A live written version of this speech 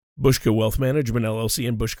Bushka Wealth Management, LLC,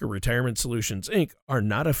 and Bushka Retirement Solutions, Inc. are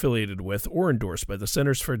not affiliated with or endorsed by the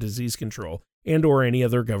Centers for Disease Control and or any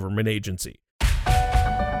other government agency.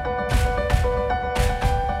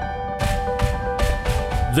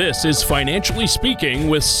 This is Financially Speaking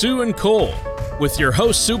with Sue and Cole, with your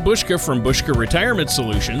host Sue Bushka from Bushka Retirement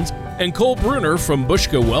Solutions and Cole Bruner from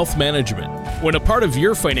Bushka Wealth Management. When a part of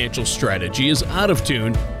your financial strategy is out of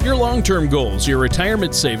tune, your long-term goals, your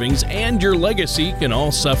retirement savings, and your legacy can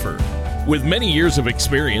all suffer. With many years of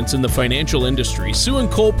experience in the financial industry, Sue and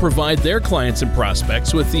Cole provide their clients and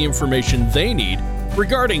prospects with the information they need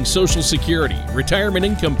regarding Social Security, retirement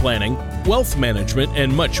income planning, wealth management,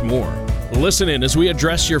 and much more. Listen in as we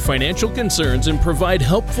address your financial concerns and provide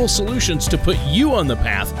helpful solutions to put you on the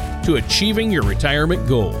path to achieving your retirement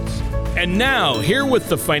goals. And now, here with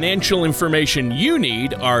the financial information you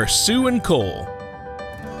need are Sue and Cole.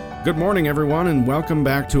 Good morning, everyone, and welcome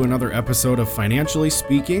back to another episode of Financially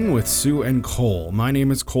Speaking with Sue and Cole. My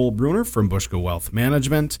name is Cole Bruner from Bushka Wealth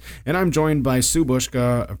Management, and I'm joined by Sue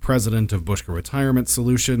Bushka, President of Bushka Retirement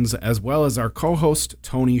Solutions, as well as our co-host,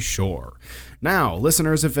 Tony Shore. Now,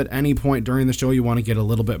 listeners, if at any point during the show you want to get a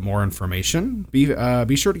little bit more information, be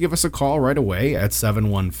sure to give us a call right away at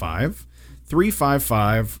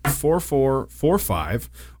 715-355-4445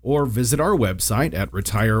 or visit our website at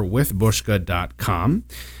retirewithbushka.com.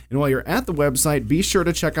 And while you're at the website, be sure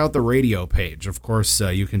to check out the radio page. Of course,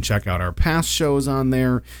 you can check out our past shows on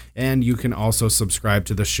there, and you can also subscribe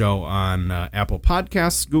to the show on Apple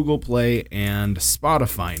Podcasts, Google Play, and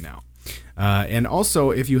Spotify now. And also,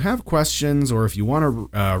 if you have questions or if you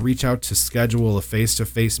want to reach out to schedule a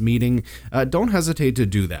face-to-face meeting, don't hesitate to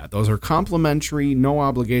do that. Those are complimentary, no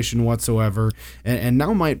obligation whatsoever, and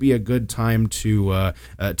now might be a good time to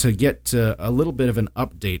get a little bit of an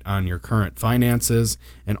update on your current finances,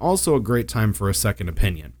 and also a great time for a second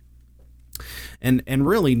opinion. And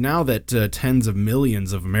really, now that tens of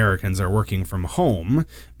millions of Americans are working from home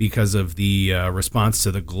because of the response to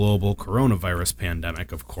the global coronavirus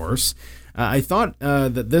pandemic, of course, I thought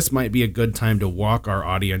that this might be a good time to walk our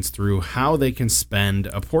audience through how they can spend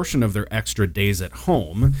a portion of their extra days at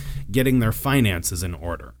home getting their finances in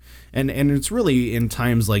order. And it's really in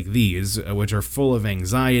times like these, which are full of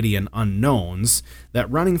anxiety and unknowns, that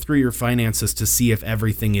running through your finances to see if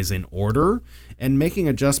everything is in order and making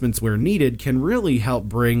adjustments where needed can really help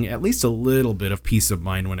bring at least a little bit of peace of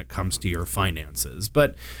mind when it comes to your finances.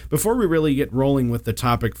 But before we really get rolling with the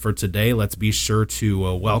topic for today, let's be sure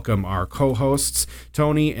to welcome our co-hosts,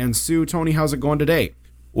 Tony and Sue. Tony, how's it going today?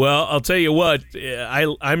 Well, I'll tell you what,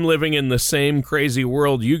 I'm living in the same crazy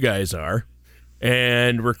world you guys are.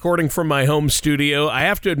 And recording from my home studio, I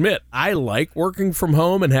have to admit, I like working from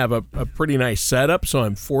home and have a pretty nice setup, so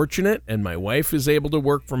I'm fortunate, and my wife is able to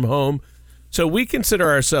work from home. So we consider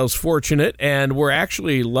ourselves fortunate, and we're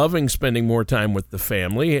actually loving spending more time with the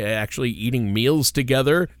family, actually eating meals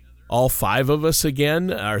together, all five of us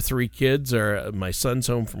again. Our three kids my son's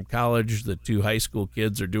home from college. The two high school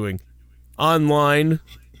kids are doing online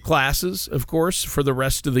classes, of course, for the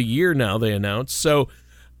rest of the year now, they announced. So,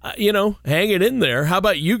 hang it in there. How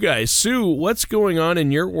about you guys? Sue, what's going on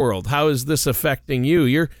in your world? How is this affecting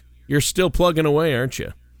you? You're still plugging away, aren't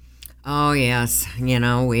you? Oh, yes.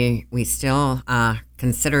 We still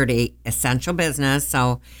considered a essential business,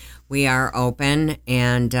 so we are open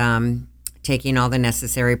and taking all the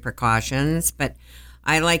necessary precautions. But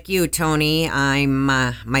I, like you, Tony,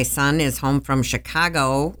 my son is home from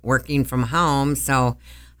Chicago working from home, so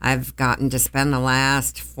I've gotten to spend the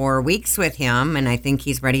last 4 weeks with him, and I think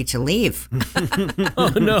he's ready to leave.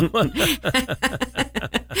 Oh, no.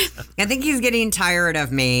 I think he's getting tired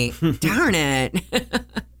of me. Darn it.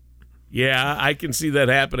 Yeah, I can see that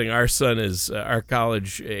happening. Our son is our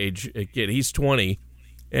college age kid. He's 20,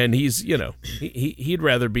 and he's, he'd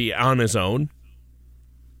rather be on his own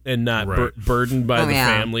and not burdened by the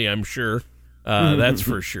family, I'm sure. That's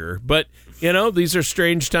for sure. But, these are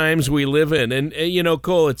strange times we live in. And,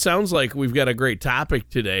 Cole, it sounds like we've got a great topic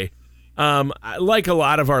today. Like a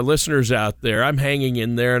lot of our listeners out there, I'm hanging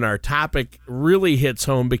in there, and our topic really hits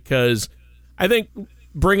home because I think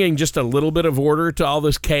bringing just a little bit of order to all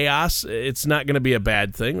this chaos, it's not going to be a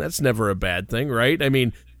bad thing. That's never a bad thing, right? I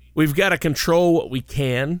mean, we've got to control what we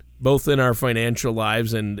can, both in our financial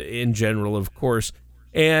lives and in general, of course.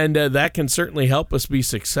 And that can certainly help us be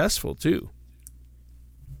successful, too.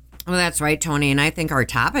 Well, that's right, Tony. And I think our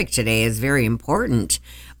topic today is very important.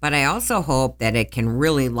 But I also hope that it can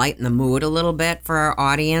really lighten the mood a little bit for our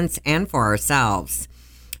audience and for ourselves.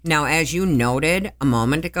 Now, as you noted a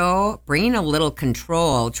moment ago, bringing a little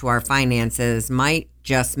control to our finances might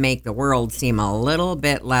just make the world seem a little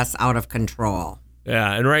bit less out of control.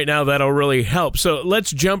 Yeah, and right now that'll really help. So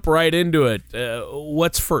let's jump right into it.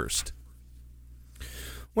 What's first?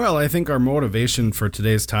 Well, I think our motivation for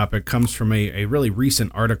today's topic comes from a really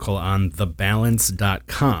recent article on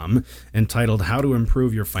thebalance.com entitled How to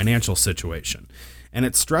Improve Your Financial Situation. And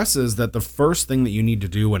it stresses that the first thing that you need to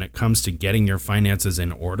do when it comes to getting your finances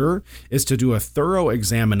in order is to do a thorough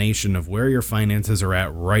examination of where your finances are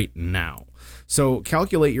at right now. So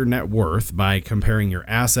calculate your net worth by comparing your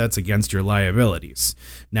assets against your liabilities.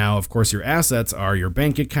 Now, of course, your assets are your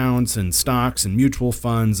bank accounts and stocks and mutual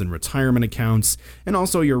funds and retirement accounts and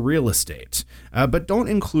also your real estate. But don't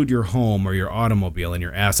include your home or your automobile in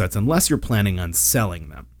your assets unless you're planning on selling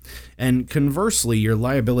them. And conversely, your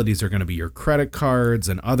liabilities are going to be your credit cards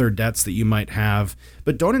and other debts that you might have,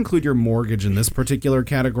 but don't include your mortgage in this particular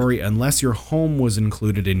category unless your home was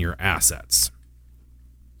included in your assets.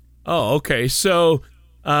 Oh, okay. So,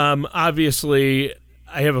 obviously,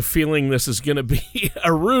 I have a feeling this is going to be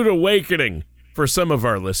a rude awakening for some of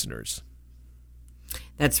our listeners.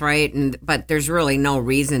 That's right, but there's really no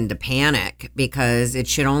reason to panic because it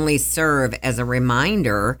should only serve as a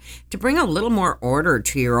reminder to bring a little more order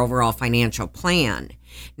to your overall financial plan.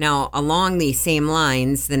 Now, along these same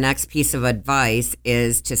lines, the next piece of advice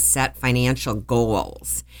is to set financial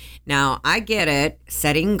goals. Now, I get it.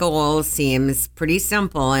 Setting goals seems pretty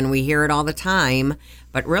simple, and we hear it all the time.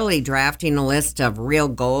 But really, drafting a list of real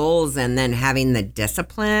goals and then having the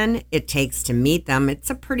discipline it takes to meet them, it's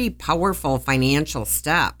a pretty powerful financial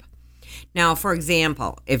step. Now, for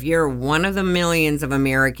example, if you're one of the millions of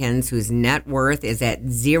Americans whose net worth is at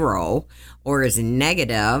zero or is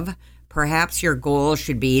negative, perhaps your goal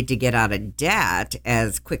should be to get out of debt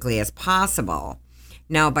as quickly as possible.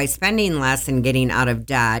 Now, by spending less and getting out of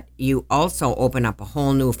debt, you also open up a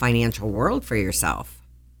whole new financial world for yourself.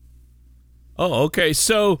 Oh, okay.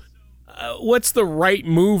 So what's the right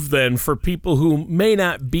move then for people who may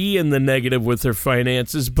not be in the negative with their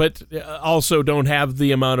finances, but also don't have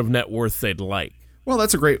the amount of net worth they'd like? Well,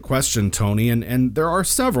 that's a great question, Tony, and there are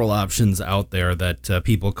several options out there that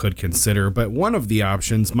people could consider, but one of the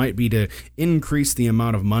options might be to increase the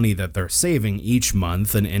amount of money that they're saving each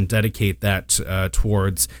month and dedicate that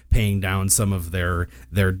towards paying down some of their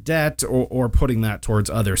debt or putting that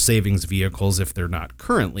towards other savings vehicles if they're not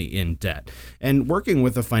currently in debt. And working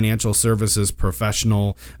with a financial services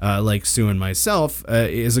professional like Sue and myself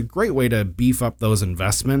is a great way to beef up those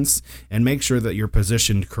investments and make sure that you're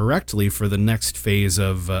positioned correctly for the next phase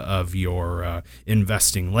of your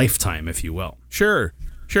investing lifetime, if you will. Sure.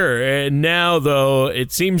 And now, though,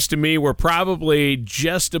 it seems to me we're probably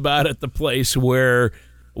just about at the place where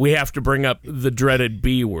we have to bring up the dreaded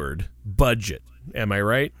B word, budget. Am I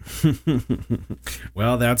right?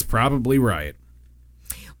 Well, that's probably right.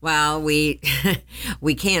 Well, we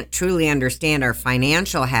can't truly understand our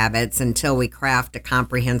financial habits until we craft a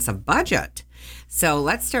comprehensive budget. So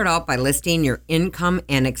let's start out by listing your income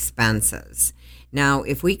and expenses. Now,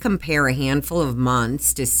 if we compare a handful of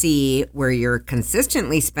months to see where you're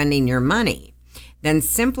consistently spending your money, then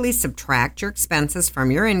simply subtract your expenses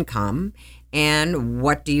from your income. And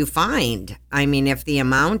what do you find? I mean, if the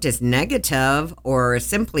amount is negative or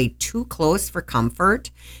simply too close for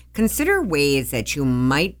comfort, consider ways that you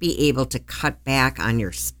might be able to cut back on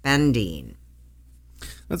your spending.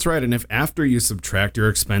 That's right. And if after you subtract your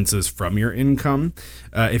expenses from your income,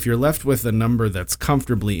 if you're left with a number that's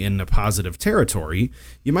comfortably in the positive territory,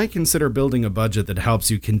 you might consider building a budget that helps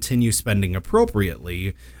you continue spending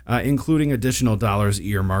appropriately, including additional dollars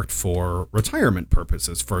earmarked for retirement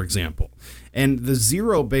purposes, for example. And the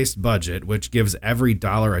zero-based budget, which gives every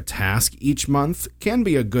dollar a task each month, can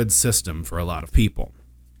be a good system for a lot of people.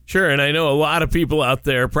 Sure, and I know a lot of people out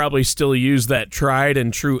there probably still use that tried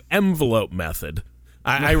and true envelope method.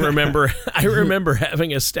 I remember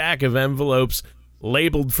having a stack of envelopes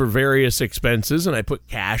labeled for various expenses, and I put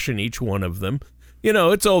cash in each one of them. You know,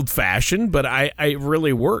 it's old-fashioned, but I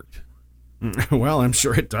really worked. Well, I'm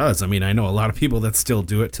sure it does. I mean, I know a lot of people that still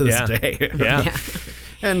do it to this day. Yeah.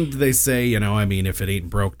 And they say, if it ain't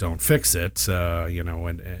broke, don't fix it.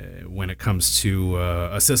 When it comes to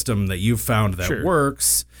a system that you've found that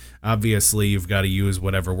works, obviously you've got to use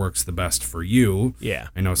whatever works the best for you. Yeah.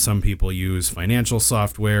 I know some people use financial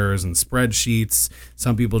softwares and spreadsheets.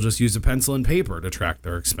 Some people just use a pencil and paper to track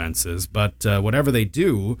their expenses. But whatever they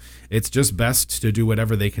do, it's just best to do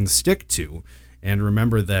whatever they can stick to. And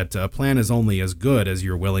remember that a plan is only as good as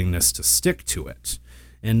your willingness to stick to it.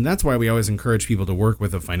 And that's why we always encourage people to work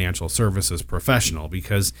with a financial services professional,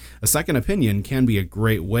 because a second opinion can be a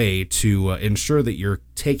great way to ensure that you're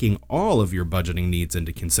taking all of your budgeting needs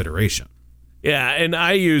into consideration. Yeah, and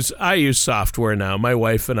I use software now. My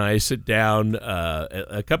wife and I sit down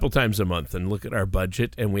a couple times a month and look at our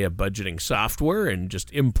budget, and we have budgeting software and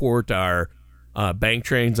just import our bank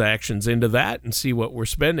transactions into that and see what we're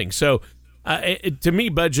spending. So to me,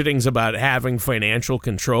 budgeting's about having financial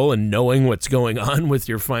control and knowing what's going on with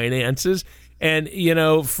your finances. And,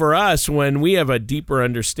 for us, when we have a deeper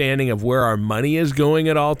understanding of where our money is going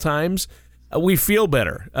at all times, we feel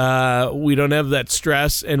better. We don't have that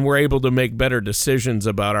stress, and we're able to make better decisions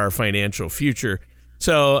about our financial future.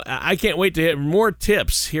 So I can't wait to hear more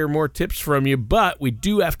tips from you, but we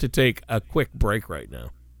do have to take a quick break right now.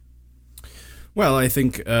 Well, I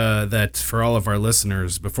think that for all of our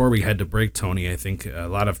listeners, before we head to break, Tony, I think a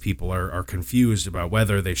lot of people are confused about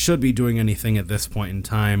whether they should be doing anything at this point in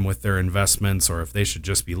time with their investments, or if they should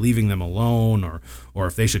just be leaving them alone, or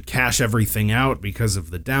if they should cash everything out because of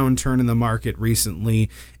the downturn in the market recently.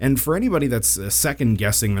 And for anybody that's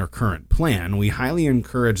second-guessing their current plan, we highly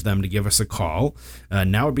encourage them to give us a call.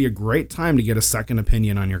 Now would be a great time to get a second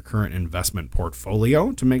opinion on your current investment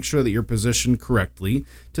portfolio to make sure that you're positioned correctly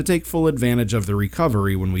to take full advantage of the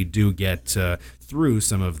recovery when we do get through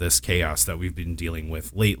some of this chaos that we've been dealing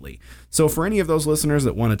with lately. So for any of those listeners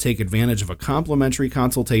that want to take advantage of a complimentary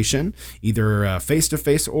consultation, either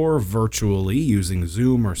face-to-face or virtually using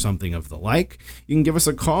Zoom or something of the like, you can give us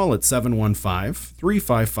a call at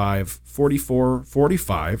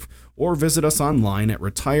 715-355-4445 or visit us online at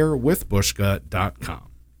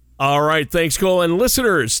retirewithbushka.com. All right, thanks, Cole. And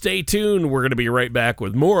listeners, stay tuned. We're going to be right back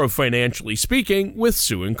with more of Financially Speaking with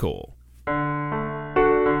Sue and Cole.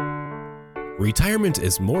 Retirement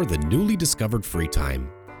is more than newly discovered free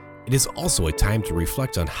time. It is also a time to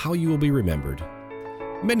reflect on how you will be remembered.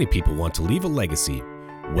 Many people want to leave a legacy,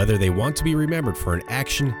 whether they want to be remembered for an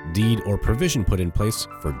action, deed, or provision put in place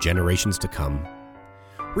for generations to come.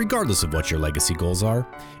 Regardless of what your legacy goals are,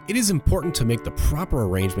 it is important to make the proper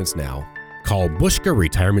arrangements now. Call Bushka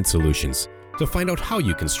Retirement Solutions to find out how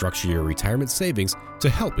you can structure your retirement savings to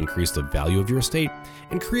help increase the value of your estate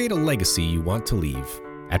and create a legacy you want to leave.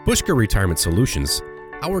 At Bushka Retirement Solutions,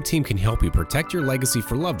 our team can help you protect your legacy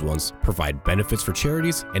for loved ones, provide benefits for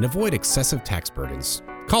charities, and avoid excessive tax burdens.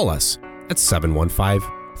 Call us at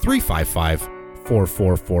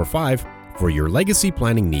 715-355-4445 for your legacy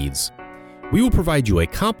planning needs. We will provide you a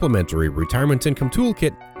complimentary retirement income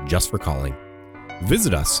toolkit just for calling.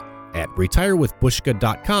 Visit us at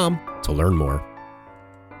retirewithbushka.com to learn more.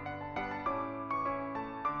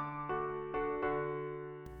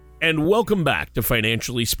 And welcome back to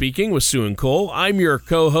Financially Speaking with Sue and Cole. I'm your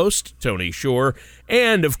co-host, Tony Shore.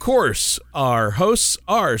 And, of course, our hosts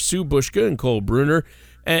are Sue Bushka and Cole Bruner.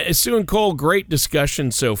 Sue and Cole, great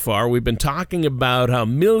discussion so far. We've been talking about how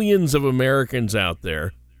millions of Americans out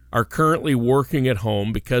there are currently working at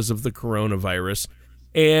home because of the coronavirus.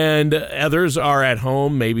 And others are at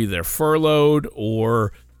home. Maybe they're furloughed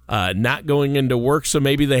or not going into work, so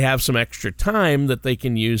maybe they have some extra time that they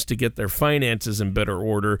can use to get their finances in better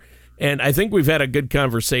order. And I think we've had a good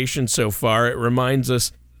conversation so far. It reminds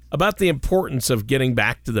us about the importance of getting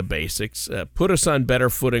back to the basics, put us on better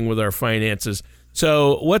footing with our finances.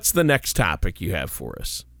 So what's the next topic you have for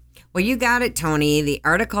us? Well, you got it, Tony. The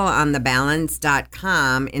article on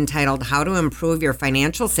thebalance.com entitled How to Improve Your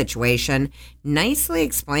Financial Situation nicely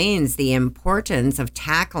explains the importance of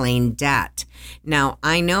tackling debt. Now,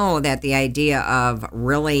 I know that the idea of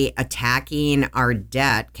really attacking our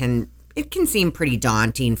debt can seem pretty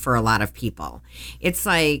daunting for a lot of people. It's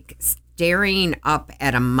like staring up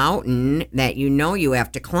at a mountain that you know you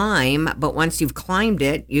have to climb, but once you've climbed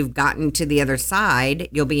it, you've gotten to the other side,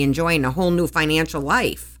 you'll be enjoying a whole new financial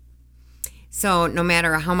life. So no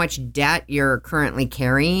matter how much debt you're currently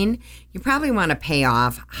carrying, you probably want to pay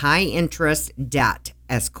off high interest debt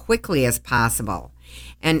as quickly as possible.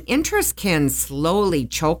 And interest can slowly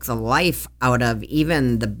choke the life out of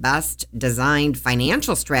even the best designed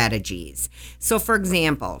financial strategies. So for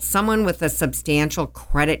example, someone with a substantial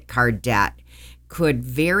credit card debt could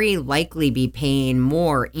very likely be paying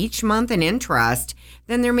more each month in interest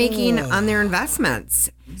than they're making on their investments.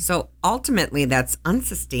 So ultimately, that's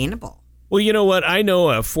unsustainable. Well, you know what? I know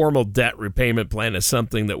a formal debt repayment plan is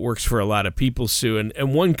something that works for a lot of people, Sue.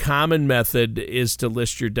 And one common method is to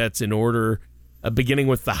list your debts in order, beginning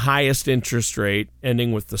with the highest interest rate,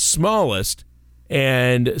 ending with the smallest.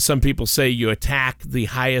 And some people say you attack the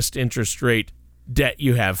highest interest rate debt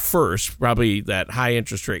you have first, probably that high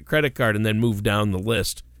interest rate credit card, and then move down the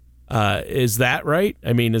list. Is that right?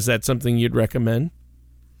 I mean, is that something you'd recommend?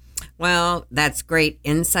 Well, that's great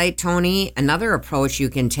insight, Tony. Another approach you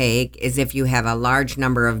can take is if you have a large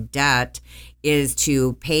number of debt is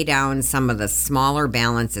to pay down some of the smaller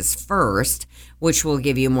balances first, which will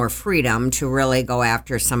give you more freedom to really go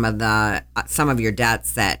after some of your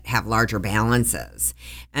debts that have larger balances.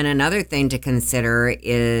 And another thing to consider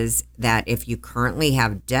is that if you currently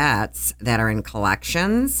have debts that are in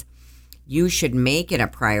collections, you should make it a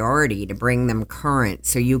priority to bring them current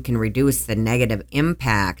so you can reduce the negative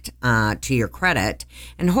impact to your credit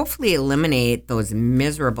and hopefully eliminate those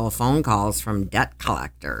miserable phone calls from debt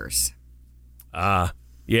collectors.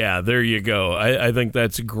 Yeah, there you go. I think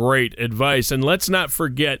that's great advice. And let's not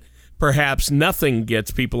forget, perhaps nothing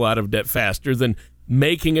gets people out of debt faster than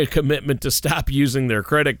making a commitment to stop using their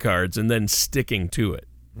credit cards and then sticking to it.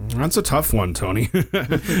 That's a tough one, Tony.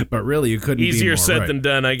 But really, you couldn't Easier be more said right. than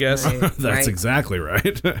done, I guess. That's exactly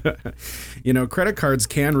right. Credit cards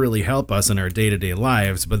can really help us in our day-to-day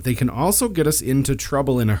lives, but they can also get us into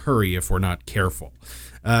trouble in a hurry if we're not careful.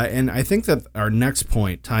 And I think that our next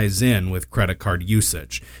point ties in with credit card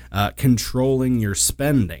usage, controlling your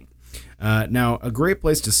spending. Now, a great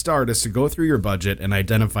place to start is to go through your budget and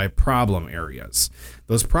identify problem areas.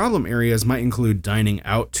 Those problem areas might include dining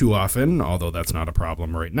out too often, although that's not a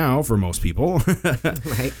problem right now for most people,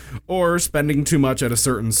 Right. or spending too much at a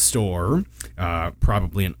certain store,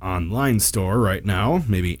 probably an online store right now,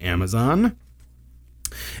 maybe Amazon.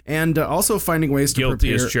 And also finding ways to Guilty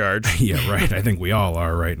prepare. as charged. Yeah, right. I think we all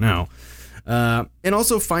are right now. And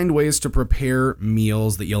also find ways to prepare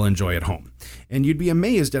meals that you'll enjoy at home. And you'd be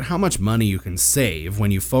amazed at how much money you can save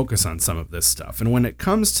when you focus on some of this stuff. And when it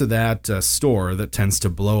comes to that store that tends to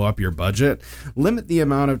blow up your budget, limit the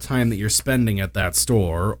amount of time that you're spending at that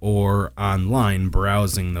store or online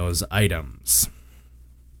browsing those items.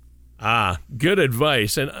 Good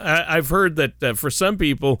advice. And I've heard that for some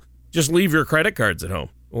people, just leave your credit cards at home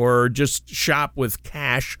or just shop with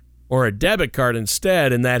cash or a debit card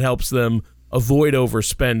instead, and that helps them avoid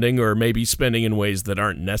overspending or maybe spending in ways that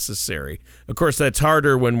aren't necessary. Of course, that's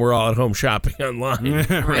harder when we're all at home shopping online,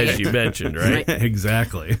 as you mentioned, right?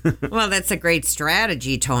 Exactly. Well, that's a great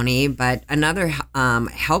strategy, Tony. But another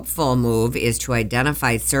helpful move is to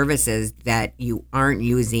identify services that you aren't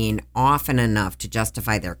using often enough to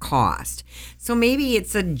justify their cost. So maybe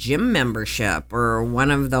it's a gym membership or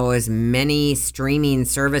one of those many streaming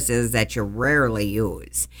services that you rarely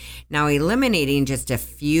use. Now, eliminating just a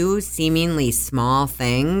few seemingly small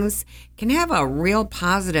things can have a real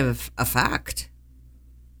positive effect.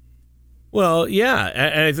 Well, yeah,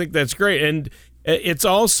 and I think that's great. And it's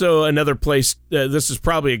also another place, this is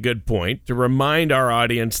probably a good point, to remind our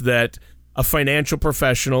audience that a financial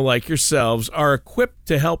professional like yourselves are equipped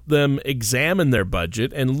to help them examine their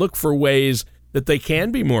budget and look for ways that they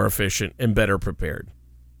can be more efficient and better prepared.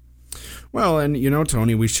 Well, and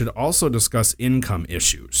Tony, we should also discuss income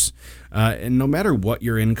issues. And no matter what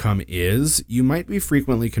your income is, you might be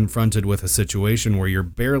frequently confronted with a situation where you're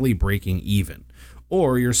barely breaking even,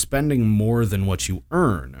 or you're spending more than what you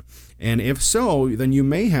earn. And if so, then you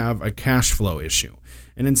may have a cash flow issue.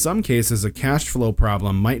 And in some cases, a cash flow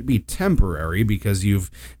problem might be temporary because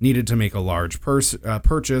you've needed to make a large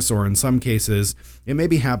purchase, or in some cases, it may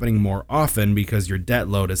be happening more often because your debt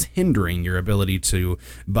load is hindering your ability to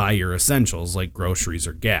buy your essentials like groceries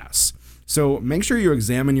or gas. So make sure you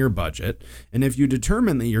examine your budget, and if you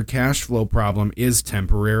determine that your cash flow problem is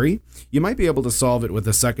temporary, you might be able to solve it with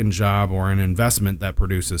a second job or an investment that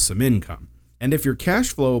produces some income. And if your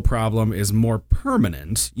cash flow problem is more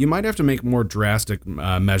permanent, you might have to make more drastic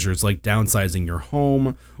measures like downsizing your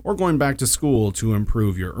home or going back to school to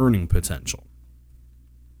improve your earning potential.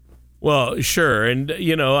 Well, sure. And,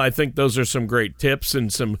 I think those are some great tips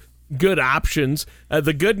and some good options.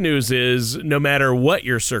 The good news is no matter what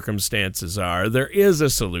your circumstances are, there is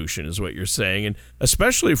a solution, is what you're saying, and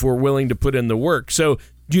especially if we're willing to put in the work. So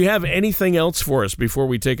do you have anything else for us before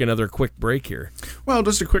we take another quick break here? Well,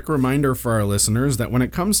 just a quick reminder for our listeners that when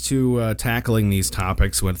it comes to tackling these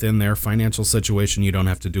topics within their financial situation, you don't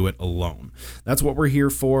have to do it alone. That's what we're here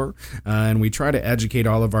for, and we try to educate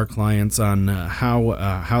all of our clients on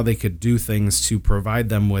how they could do things to provide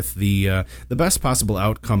them with the best possible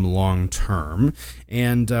outcome long term.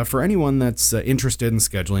 And for anyone that's interested in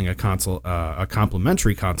scheduling a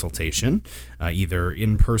complimentary consultation, either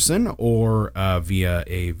in person or via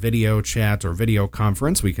a video chat or video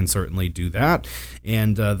conference, we can certainly do that.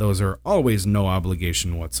 And those are always no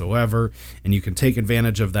obligation whatsoever. And you can take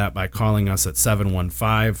advantage of that by calling us at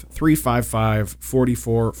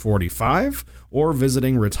 715-355-4445 or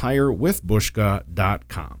visiting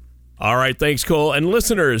retirewithbushka.com. All right, thanks, Cole. And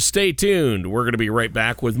listeners, stay tuned. We're going to be right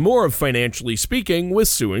back with more of Financially Speaking with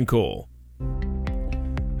Sue and Cole.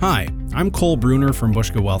 Hi, I'm Cole Bruner from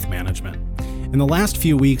Bushka Wealth Management. In the last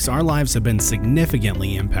few weeks, our lives have been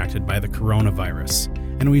significantly impacted by the coronavirus.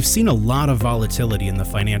 and we've seen a lot of volatility in the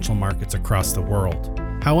financial markets across the world.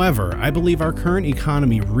 However, I believe our current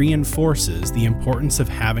economy reinforces the importance of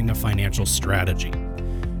having a financial strategy.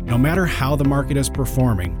 No matter how the market is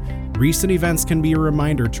performing, recent events can be a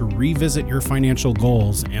reminder to revisit your financial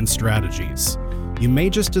goals and strategies. You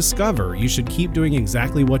may just discover you should keep doing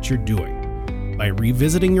exactly what you're doing. By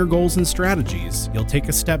revisiting your goals and strategies, you'll take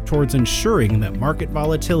a step towards ensuring that market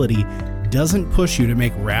volatility doesn't push you to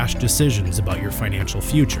make rash decisions about your financial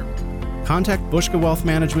future. Contact Bushka Wealth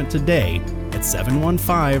Management today at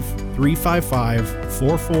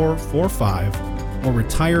 715-355-4445 or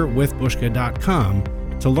retirewithbushka.com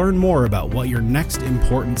to learn more about what your next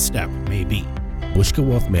important step may be. Bushka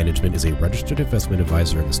Wealth Management is a registered investment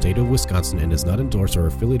advisor in the state of Wisconsin and is not endorsed or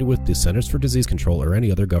affiliated with the Centers for Disease Control or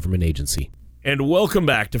any other government agency. And welcome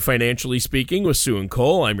back to Financially Speaking with Sue and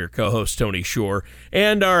Cole. I'm your co-host, Tony Shore.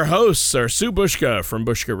 And our hosts are Sue Bushka from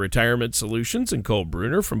Bushka Retirement Solutions and Cole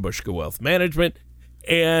Bruner from Bushka Wealth Management.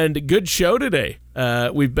 And good show today.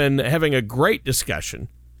 We've been having a great discussion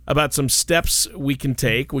about some steps we can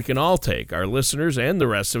all take, our listeners and the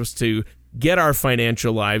rest of us, to get our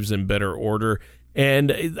financial lives in better order.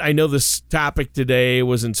 And I know this topic today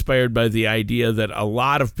was inspired by the idea that a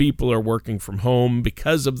lot of people are working from home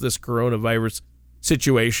because of this coronavirus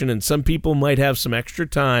situation, and some people might have some extra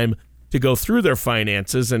time to go through their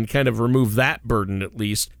finances and kind of remove that burden at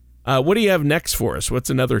least. What do you have next for us? What's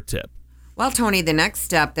another tip? Well, Tony, the next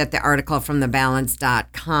step that the article from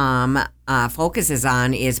thebalance.com focuses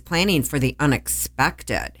on is planning for the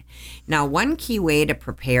unexpected. Now, one key way to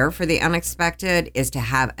prepare for the unexpected is to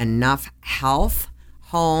have enough health,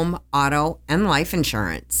 home, auto, and life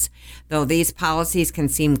insurance. Though these policies can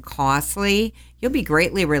seem costly, you'll be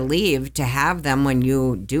greatly relieved to have them when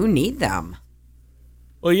you do need them.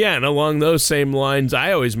 Well, yeah, and along those same lines,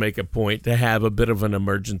 I always make a point to have a bit of an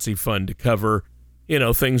emergency fund to cover,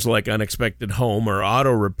 things like unexpected home or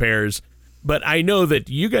auto repairs. But I know that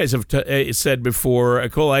you guys have said before,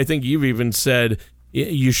 Cole, I think you've even said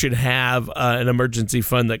you should have an emergency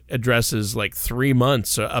fund that addresses like 3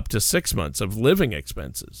 months or up to 6 months of living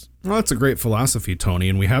expenses. Well, that's a great philosophy, Tony,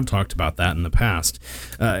 and we have talked about that in the past.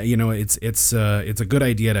 It's a good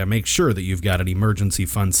idea to make sure that you've got an emergency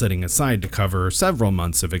fund sitting aside to cover several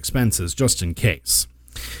months of expenses just in case.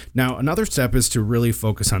 Now, another step is to really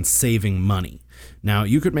focus on saving money. Now,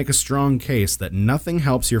 you could make a strong case that nothing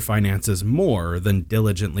helps your finances more than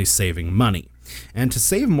diligently saving money. And to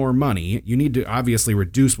save more money, you need to obviously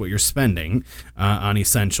reduce what you're spending on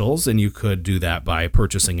essentials, and you could do that by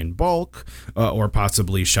purchasing in bulk or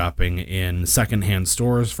possibly shopping in secondhand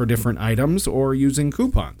stores for different items or using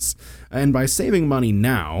coupons. And by saving money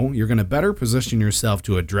now, you're going to better position yourself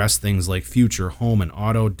to address things like future home and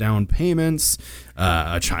auto down payments,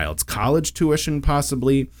 a child's college tuition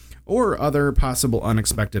possibly, or other possible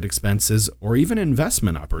unexpected expenses or even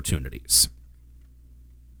investment opportunities.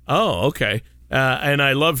 Oh, okay. And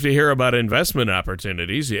I love to hear about investment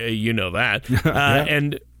opportunities. You know that. Yeah.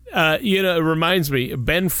 And, it reminds me,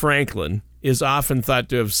 Ben Franklin is often thought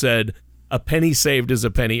to have said, "A penny saved is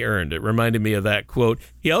a penny earned." It reminded me of that quote.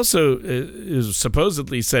 He also is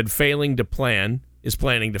supposedly said, "Failing to plan is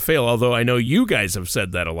planning to fail," although I know you guys have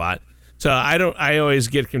said that a lot. So I always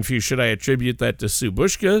get confused. Should I attribute that to Sue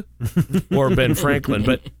Bushka or Ben Franklin?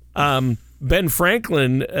 But Ben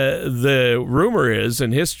Franklin, the rumor is,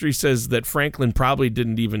 and history says that Franklin probably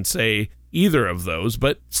didn't even say either of those,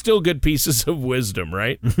 but still good pieces of wisdom,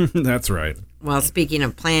 right? That's right. Well, speaking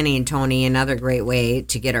of planning, Tony, another great way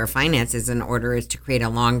to get our finances in order is to create a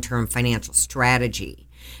long-term financial strategy.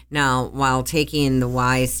 Now, while taking the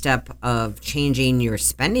wise step of changing your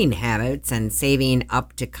spending habits and saving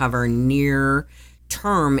up to cover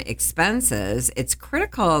near-term expenses, it's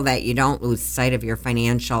critical that you don't lose sight of your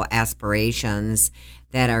financial aspirations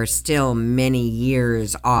that are still many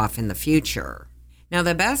years off in the future. Now,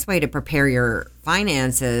 the best way to prepare your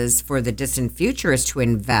finances for the distant future is to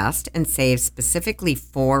invest and save specifically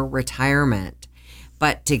for retirement.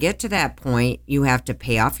 But to get to that point, you have to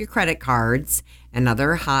pay off your credit cards and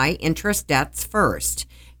other high-interest debts first.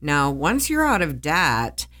 Now, once you're out of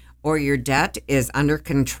debt or your debt is under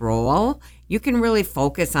control, you can really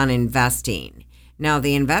focus on investing. Now,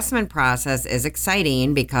 the investment process is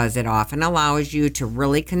exciting because it often allows you to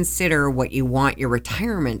really consider what you want your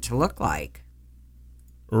retirement to look like.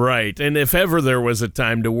 Right. And if ever there was a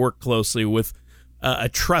time to work closely with a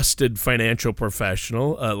trusted financial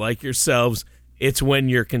professional like yourselves, it's when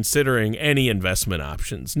you're considering any investment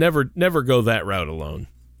options. Never go that route alone.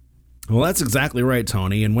 Well, that's exactly right,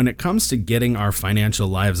 Tony. And when it comes to getting our financial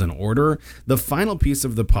lives in order, the final piece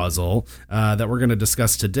of the puzzle that we're going to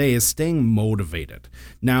discuss today is staying motivated.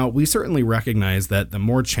 Now, we certainly recognize that the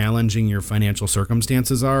more challenging your financial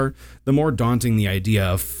circumstances are, the more daunting the idea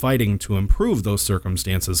of fighting to improve those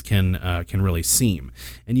circumstances can really seem.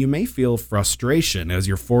 And you may feel frustration as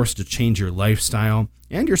you're forced to change your lifestyle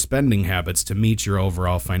and your spending habits to meet your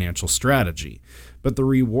overall financial strategy. But the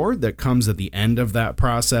reward that comes at the end of that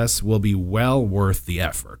process will be well worth the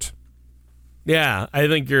effort. Yeah, I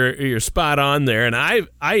think you're spot on there. And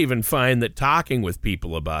I even find that talking with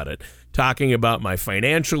people about it, talking about my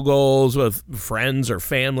financial goals with friends or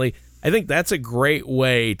family, I think that's a great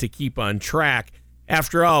way to keep on track.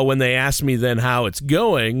 After all, when they ask me then how it's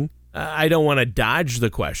going, I don't want to dodge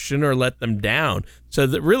the question or let them down. So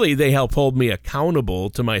that really they help hold me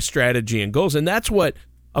accountable to my strategy and goals. And that's what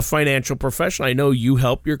a financial professional, I know you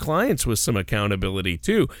help your clients with some accountability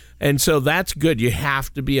too. And so that's good. You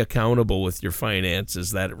have to be accountable with your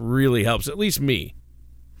finances. That really helps, at least me.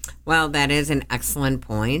 Well, that is an excellent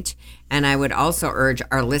point. And I would also urge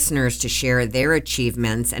our listeners to share their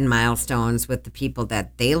achievements and milestones with the people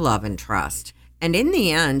that they love and trust. And in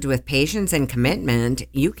the end, with patience and commitment,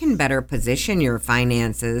 you can better position your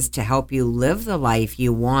finances to help you live the life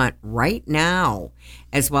you want right now,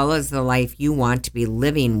 as well as the life you want to be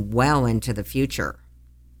living well into the future.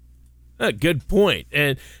 Good point.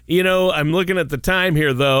 And, I'm looking at the time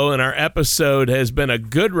here, though, and our episode has been a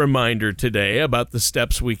good reminder today about the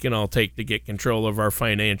steps we can all take to get control of our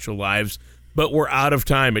financial lives. But we're out of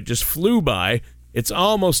time. It just flew by. It's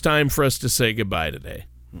almost time for us to say goodbye today.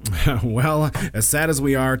 Well, as sad as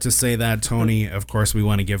we are to say that, Tony, of course, we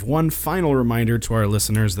want to give one final reminder to our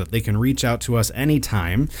listeners that they can reach out to us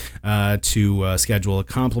anytime to schedule a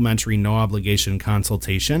complimentary, no-obligation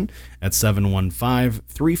consultation at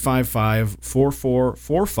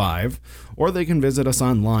 715-355-4445, or they can visit us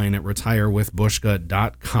online at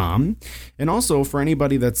retirewithbushka.com. And also, for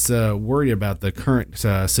anybody that's worried about the current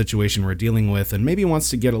situation we're dealing with and maybe wants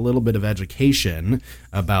to get a little bit of education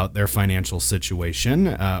about their financial situation,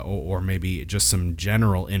 or maybe just some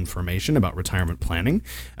general information about retirement planning,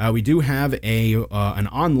 we do have an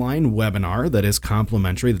online webinar that is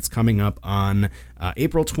complimentary that's coming up on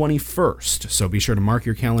April 21st. So be sure to mark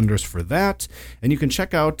your calendars for that. And you can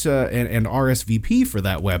check out and RSVP for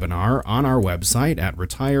that webinar on our website at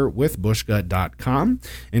retirewithbushka.com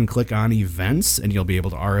and click on events, and you'll be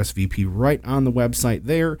able to RSVP right on the website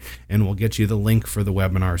there, and we'll get you the link for the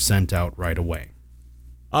webinar sent out right away.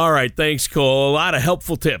 All right, thanks, Cole. A lot of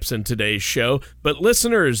helpful tips in today's show. But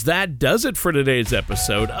listeners, that does it for today's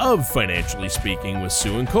episode of Financially Speaking with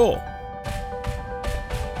Sue and Cole.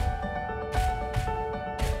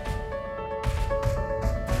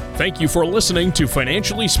 Thank you for listening to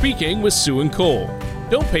Financially Speaking with Sue and Cole.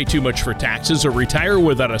 Don't pay too much for taxes or retire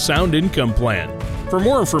without a sound income plan. For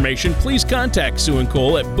more information, please contact Sue and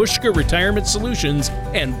Cole at Bushka Retirement Solutions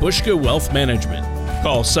and Bushka Wealth Management.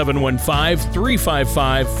 Call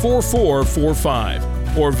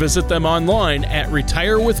 715-355-4445 or visit them online at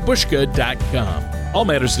retirewithbushka.com. All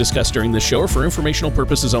matters discussed during this show are for informational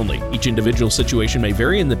purposes only. Each individual situation may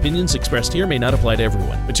vary, and the opinions expressed here may not apply to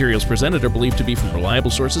everyone. Materials presented are believed to be from reliable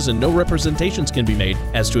sources, and no representations can be made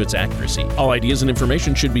as to its accuracy. All ideas and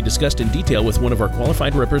information should be discussed in detail with one of our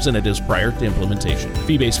qualified representatives prior to implementation.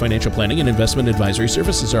 Fee-based financial planning and investment advisory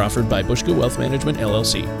services are offered by Bushka Wealth Management,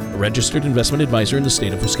 LLC, a registered investment advisor in the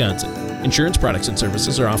state of Wisconsin. Insurance products and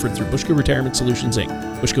services are offered through Bushka Retirement Solutions, Inc.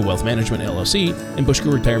 Bushka Wealth Management, LLC, and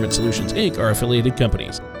Bushka Retirement Solutions, Inc. are affiliated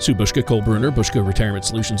companies. Sue Bushka, Cole Bruner, Bushka Retirement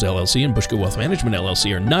Solutions, LLC, and Bushka Wealth Management,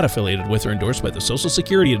 LLC are not affiliated with or endorsed by the Social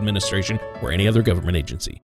Security Administration or any other government agency.